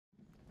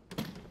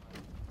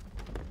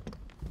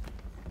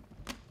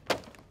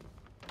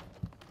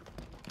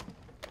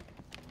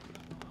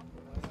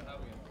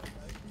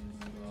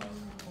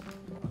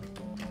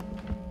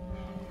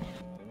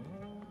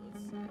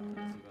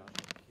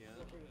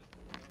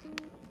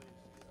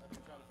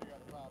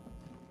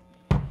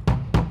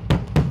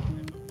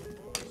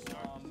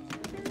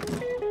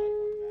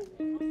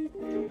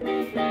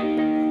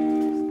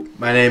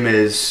My name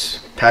is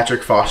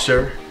Patrick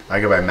Foster.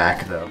 I go by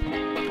Mac though.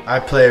 I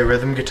play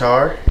rhythm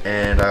guitar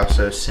and I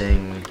also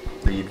sing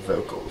lead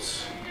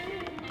vocals.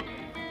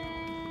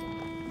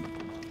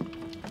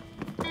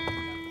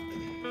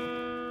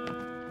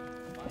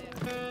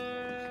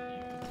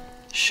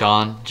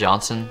 Sean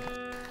Johnson.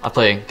 I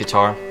play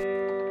guitar.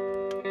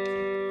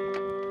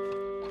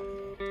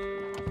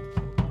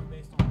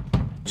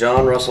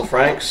 John Russell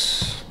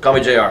Franks. Call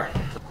me JR.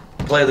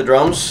 Play the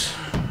drums.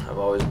 I've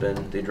always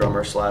been the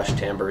drummer slash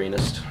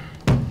tambourinist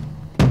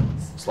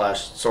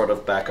slash sort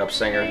of backup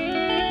singer.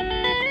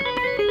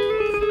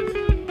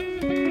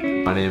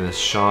 My name is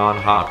Sean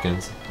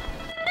Hopkins.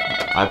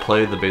 I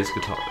play the bass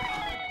guitar.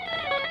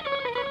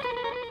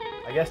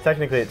 I guess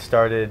technically it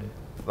started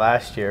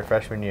last year,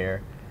 freshman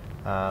year.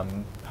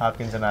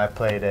 Hopkins and I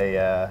played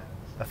a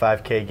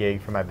 5K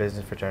gig for my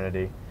business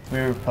fraternity. We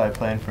were probably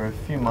playing for a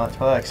few months,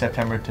 probably like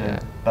September to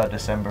about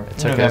December.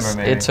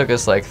 It took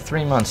us like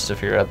 3 months to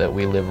figure out that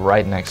we live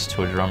right next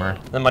to a drummer.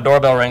 Then my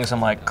doorbell rings,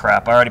 I'm like,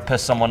 crap, I already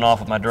pissed someone off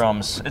with my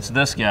drums. It's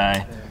this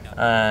guy.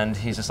 And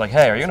he's just like,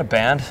 hey, are you in a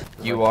band?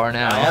 You are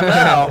now. I am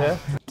now.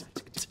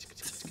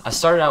 I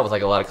started out with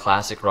like a lot of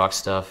classic rock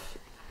stuff,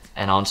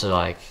 and onto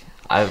like,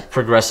 I've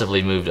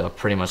progressively moved up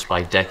pretty much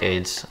by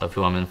decades of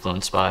who I'm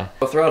influenced by.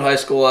 Throughout high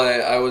school,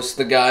 I was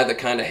the guy that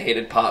kind of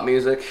hated pop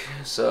music,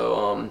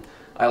 so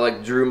I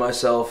like drew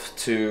myself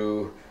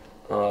to,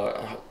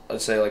 I'd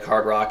say like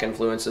hard rock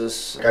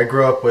influences. I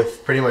grew up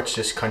with pretty much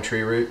just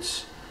country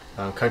roots,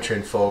 country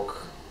and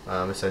folk,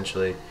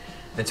 essentially.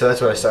 And so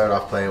that's what I started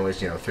off playing was,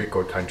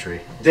 3-chord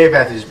country. Dave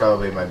Matthews is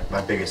probably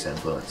my biggest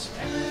influence.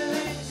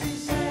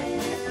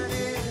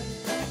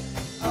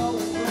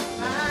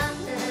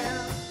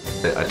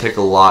 I take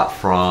a lot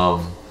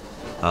from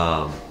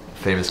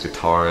famous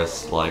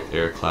guitarists like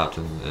Eric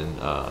Clapton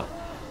and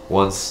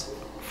ones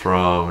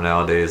from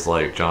nowadays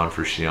like John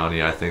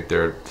Frusciante. I think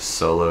their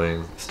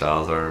soloing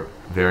styles are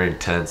very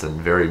intense and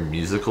very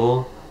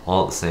musical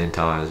all at the same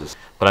time.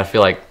 But I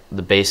feel like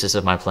the basis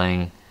of my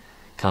playing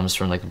comes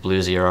from like the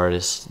bluesier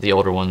artists, the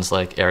older ones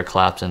like Eric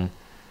Clapton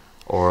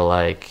or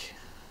like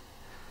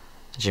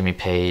Jimmy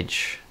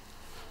Page,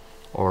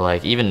 or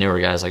like even newer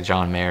guys like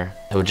John Mayer,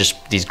 who are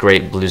just these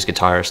great blues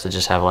guitarists that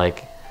just have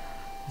like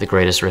the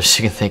greatest riffs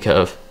you can think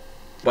of.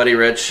 Buddy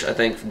Rich, I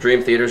think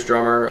Dream Theater's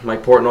drummer.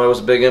 Mike Portnoy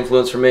was a big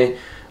influence for me.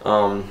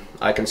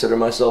 I consider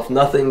myself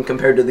nothing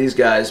compared to these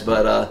guys,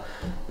 but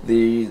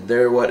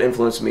they're what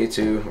influenced me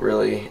to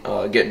really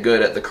get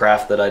good at the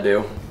craft that I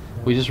do.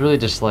 We just really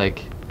just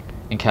like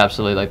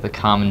encapsulate like the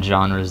common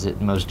genres that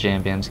most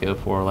jam bands go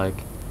for, like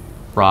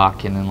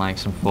rock and then like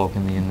some folk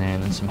in there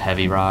and then some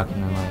heavy rock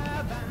and then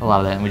like a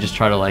lot of that, and we just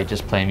try to like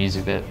just play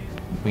music that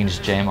we can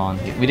just jam on.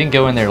 We didn't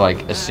go in there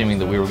like assuming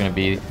that we were going to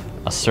be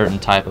a certain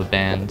type of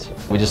band.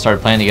 We just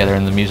started playing together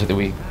and the music that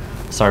we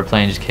started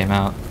playing just came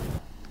out.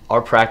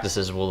 Our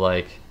practices will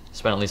like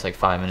spend at least like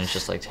 5 minutes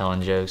just like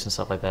telling jokes and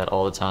stuff like that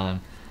all the time.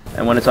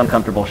 And when it's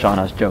uncomfortable, Sean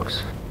has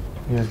jokes.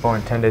 He was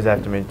born 10 days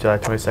after me, July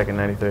 22nd,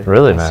 93.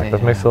 Really, Mac?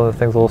 That makes things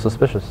a little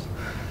suspicious.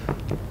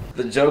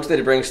 The jokes that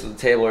he brings to the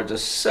table are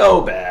just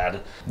so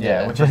bad.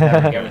 Yeah, which is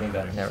never everything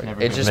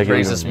better. It just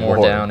brings us more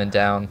down and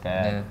down.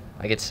 Yeah,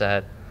 I get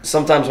sad.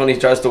 Sometimes when he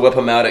tries to whip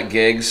them out at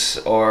gigs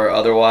or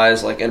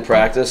otherwise, like in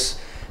practice,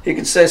 he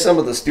could say some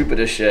of the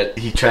stupidest shit.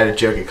 He tried to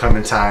joke at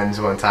Clementine's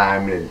one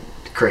time and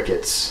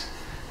crickets.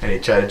 And he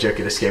tried to joke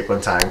at Escape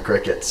one time,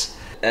 crickets.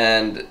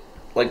 And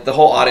like the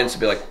whole audience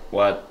would be like,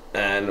 what?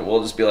 And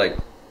we'll just be like,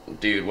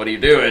 dude, what are you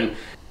doing?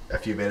 A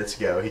few minutes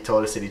ago, he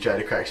told us that he tried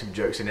to crack some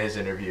jokes in his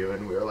interview,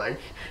 and we were like,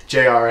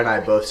 JR and I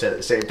both said at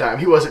the same time,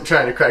 he wasn't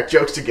trying to crack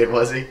jokes again,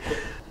 was he?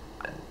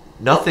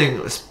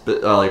 Nothing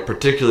like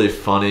particularly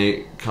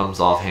funny comes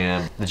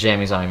offhand. The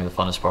jamming's not even the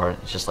funnest part.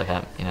 It's just like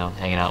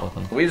hanging out with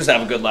them. We just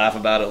have a good laugh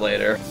about it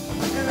later.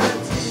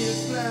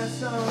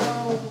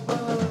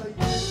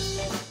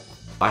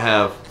 I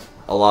have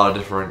a lot of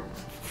different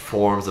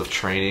forms of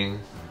training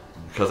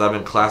because I've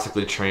been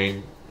classically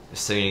trained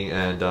singing,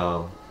 and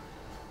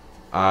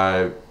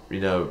I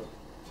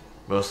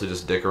mostly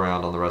just dick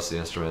around on the rest of the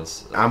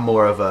instruments. I'm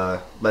more of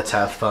a let's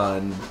have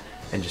fun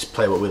and just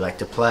play what we like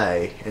to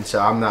play, and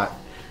so I'm not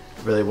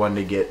really one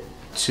to get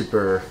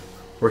super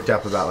worked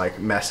up about like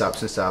mess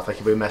ups and stuff. Like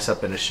if we mess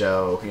up in a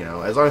show,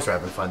 as long as we're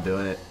having fun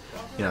doing it,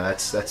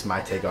 that's my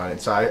take on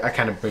it. So I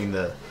kind of bring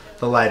the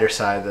lighter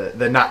side,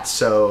 the not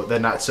so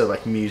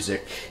like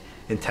music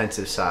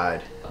intensive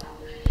side.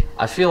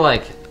 I feel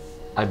like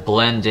I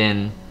blend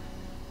in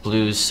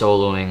blues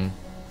soloing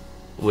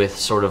with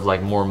sort of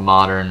like more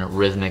modern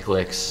rhythmic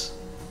licks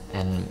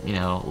and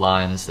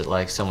lines that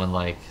like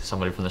somebody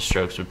from the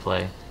Strokes would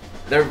play.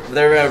 They're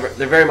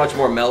very much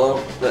more mellow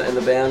in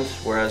the band,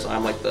 whereas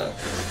I'm like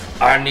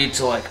I need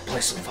to like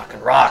play some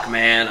fucking rock,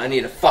 man. I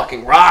need a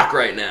fucking rock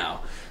right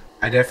now.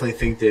 I definitely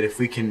think that if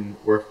we can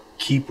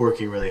keep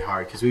working really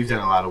hard, because we've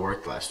done a lot of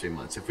work the last 3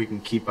 months, if we can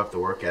keep up the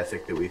work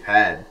ethic that we've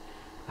had,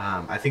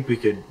 I think we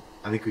could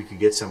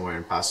get somewhere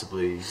and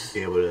possibly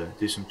be able to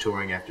do some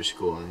touring after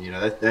school, and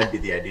that'd be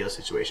the ideal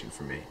situation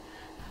for me.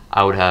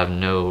 I would have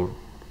no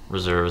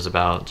reserves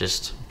about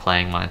just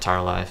playing my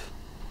entire life.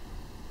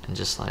 and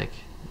just like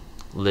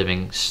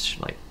living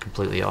like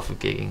completely off of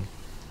gigging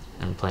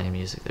and playing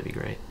music, that'd be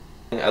great.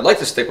 I'd like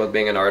to stick with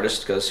being an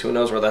artist because who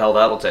knows where the hell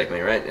that'll take me,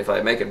 right? If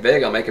I make it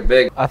big, I'll make it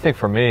big. I think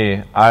for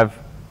me, I've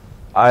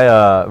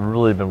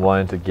really been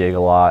wanting to gig a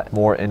lot,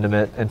 more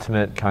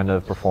intimate kind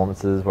of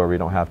performances where we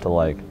don't have to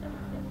like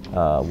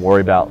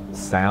worry about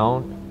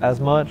sound as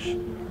much.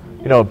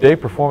 You know,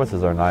 big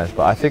performances are nice,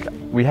 but I think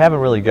we haven't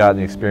really gotten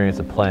the experience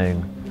of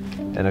playing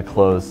in a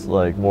close,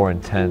 like more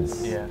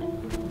intense. Yeah.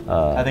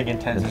 I think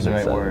intense is the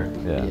right word.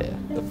 Yeah.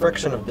 The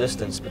friction of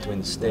distance between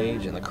the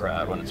stage and the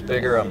crowd. When it's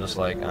bigger, I'm just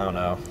like, I don't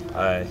know.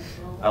 I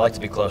like to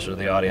be closer to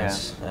the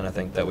audience, and I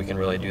think that we can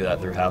really do that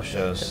through house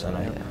shows, and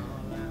I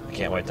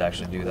can't wait to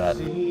actually do that.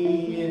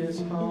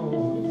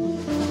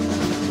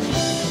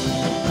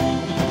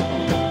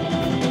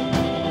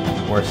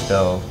 We're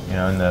still, you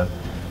know, in the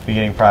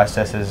beginning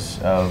processes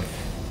of,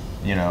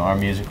 you know, our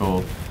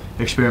musical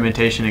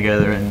experimentation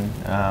together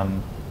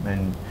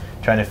and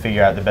trying to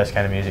figure out the best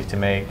kind of music to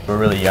make. We're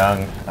really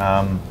young,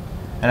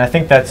 and I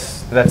think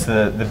that's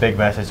the big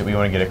message that we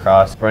want to get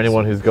across. For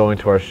anyone who's going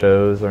to our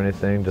shows or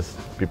anything, just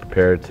be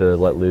prepared to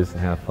let loose and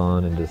have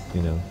fun, and just,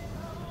 you know,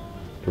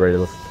 get ready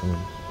to listen to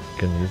some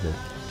good music.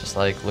 Just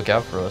like look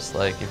out for us.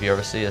 Like if you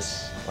ever see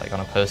us like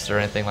on a poster or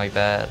anything like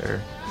that, or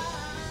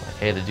like,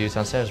 hey, the dudes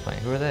downstairs playing,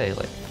 who are they?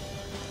 Like,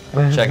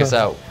 check us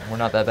out. We're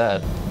not that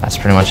bad. That's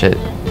pretty much it.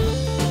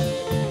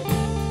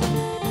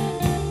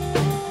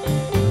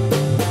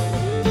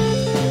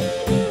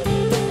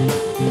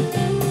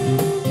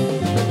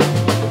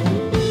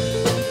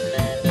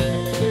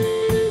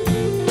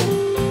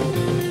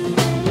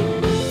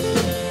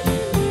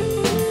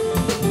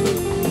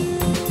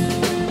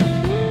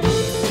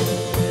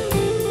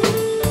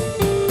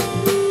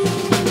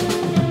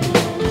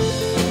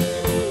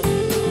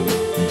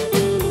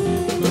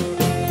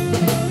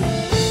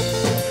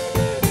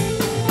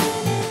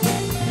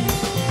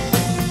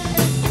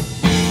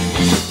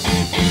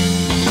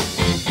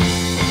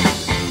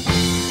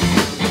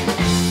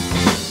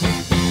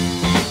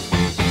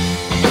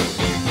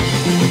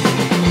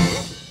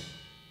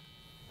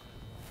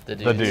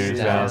 The dudes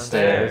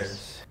downstairs.